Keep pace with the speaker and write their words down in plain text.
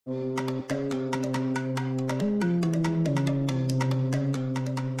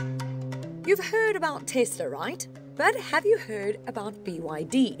You've heard about Tesla, right? But have you heard about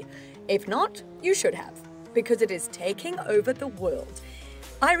BYD? If not, you should have, because it is taking over the world.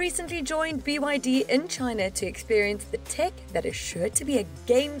 I recently joined BYD in China to experience the tech that is sure to be a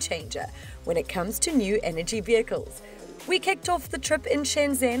game changer when it comes to new energy vehicles. We kicked off the trip in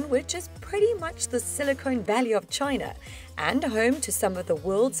Shenzhen, which is pretty much the Silicon Valley of China, and home to some of the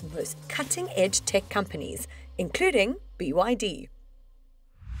world's most cutting-edge tech companies, including BYD.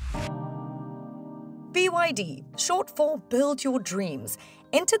 BYD, short for Build Your Dreams,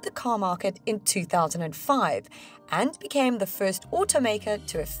 entered the car market in 2005 and became the first automaker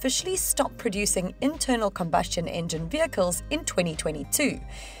to officially stop producing internal combustion engine vehicles in 2022.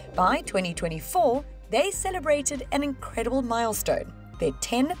 By 2024, they celebrated an incredible milestone. Their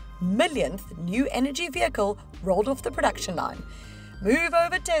 10 millionth new energy vehicle rolled off the production line. Move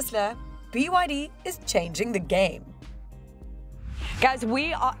over, Tesla. BYD is changing the game. Guys,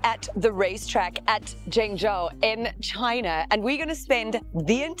 we are at the racetrack at Zhengzhou in China, and we're going to spend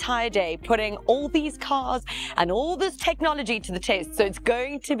the entire day putting all these cars and all this technology to the test. So it's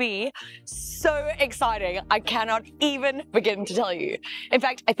going to be so exciting. I cannot even begin to tell you. In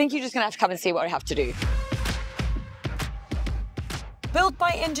fact, I think you're just going to have to come and see what we have to do. Built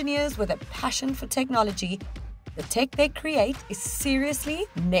by engineers with a passion for technology, the tech they create is seriously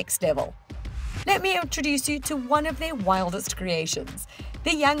next level. Let me introduce you to one of their wildest creations,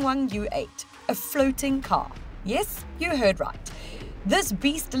 the Yangwang U8, a floating car. Yes, you heard right. This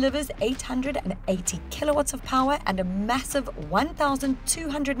beast delivers 880 kilowatts of power and a massive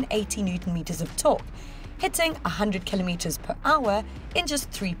 1,280 Newton meters of torque, hitting 100 kilometers per hour in just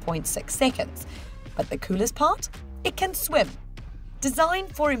 3.6 seconds. But the coolest part? It can swim.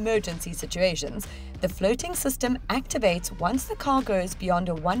 Designed for emergency situations, the floating system activates once the car goes beyond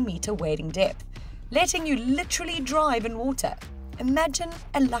a 1 meter wading depth, letting you literally drive in water. Imagine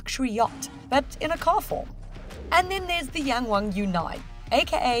a luxury yacht, but in a car form. And then there's the Yangwang U9,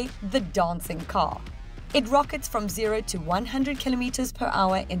 aka the dancing car. It rockets from 0 to 100 kilometers per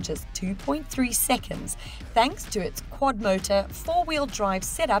hour in just 2.3 seconds, thanks to its quad motor 4-wheel drive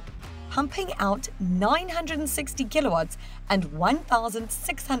setup, pumping out 960 kilowatts and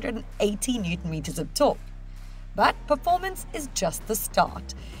 1,680 Newton meters of torque. But performance is just the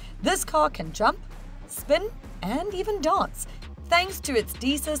start. This car can jump, spin, and even dance, thanks to its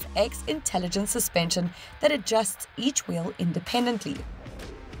D-Sys X intelligent suspension that adjusts each wheel independently.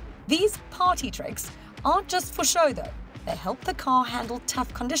 These party tricks aren't just for show though. They help the car handle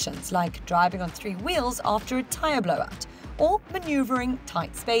tough conditions like driving on 3 wheels after a tire blowout, or maneuvering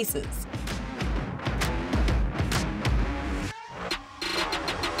tight spaces.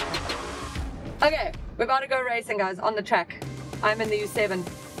 Okay, we're about to go racing, guys, on the track. I'm in the U7.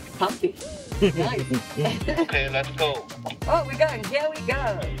 Pumpy. Nice. Okay, let's go. Oh, we're going. Here we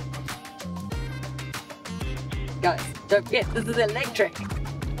go. Guys, don't forget, this is electric.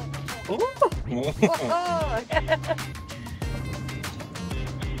 Ooh. Whoa.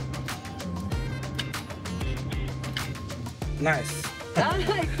 Nice.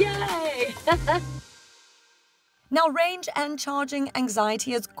 Yay! Now, range and charging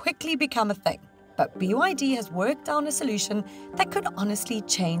anxiety has quickly become a thing, but BYD has worked on a solution that could honestly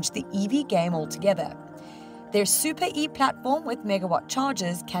change the EV game altogether. Their Super E platform with megawatt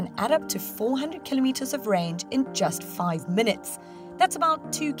chargers can add up to 400 kilometers of range in just 5 minutes. That's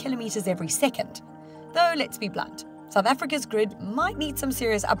about 2 kilometers every second. Though, let's be blunt, South Africa's grid might need some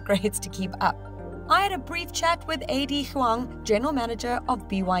serious upgrades to keep up. I had a brief chat with AD Huang, General Manager of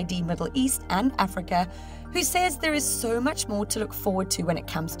BYD Middle East and Africa, who says there is so much more to look forward to when it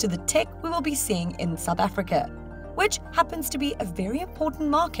comes to the tech we will be seeing in South Africa, which happens to be a very important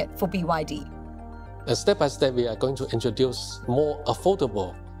market for BYD. Step by step, we are going to introduce more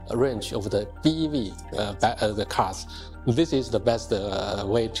affordable range of the BEV, the cars. This is the best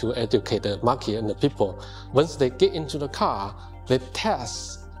way to educate the market and the people. Once they get into the car, they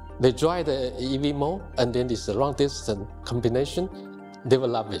test, they drive the EV mode, and then this long distance combination, they will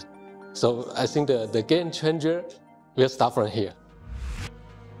love it. So I think the game changer will start from here.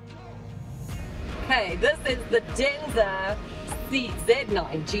 Okay, this is the Denza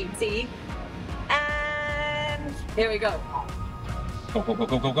CZ9 GT. And here we go. Go, go, go,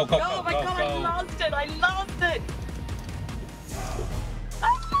 go, go, go, go, Oh my go, god, go. I lost it! I lost it!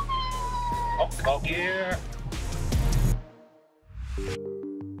 Oh, go gear.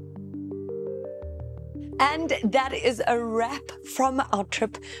 And that is a wrap from our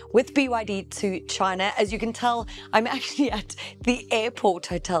trip with BYD to China. As you can tell, I'm actually at the airport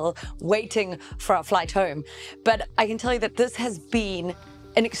hotel waiting for our flight home. But I can tell you that this has been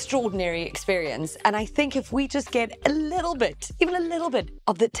an extraordinary experience. And I think if we just get a little bit, even a little bit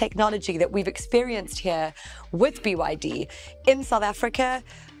of the technology that we've experienced here with BYD in South Africa,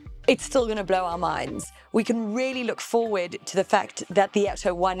 it's still going to blow our minds. We can really look forward to the fact that the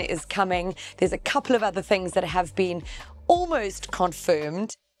Atto 1 is coming. There's a couple of other things that have been almost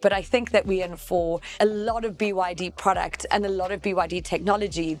confirmed, but I think that we're in for a lot of BYD product and a lot of BYD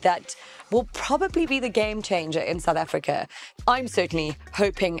technology that will probably be the game changer in South Africa. I'm certainly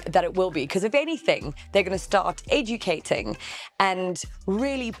hoping that it will be, because if anything, they're going to start educating and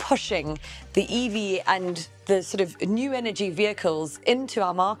really pushing the EV and the sort of new energy vehicles into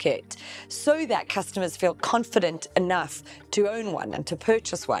our market so that customers feel confident enough to own one and to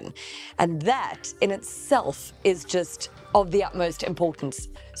purchase one. And that in itself is just of the utmost importance.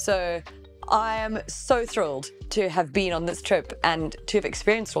 So I am so thrilled to have been on this trip and to have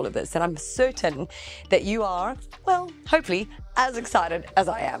experienced all of this. And I'm certain that you are, well, hopefully as excited as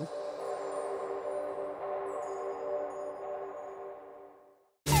I am.